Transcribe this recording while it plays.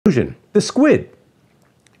The squid.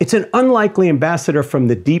 It's an unlikely ambassador from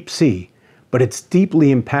the deep sea, but it's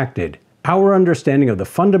deeply impacted our understanding of the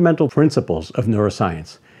fundamental principles of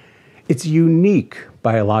neuroscience. Its unique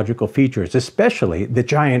biological features, especially the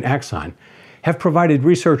giant axon, have provided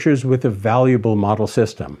researchers with a valuable model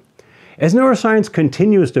system. As neuroscience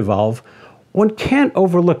continues to evolve, one can't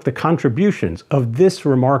overlook the contributions of this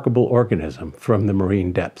remarkable organism from the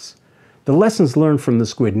marine depths. The lessons learned from the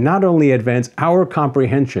squid not only advance our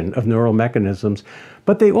comprehension of neural mechanisms,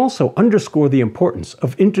 but they also underscore the importance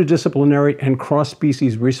of interdisciplinary and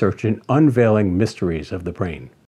cross-species research in unveiling mysteries of the brain.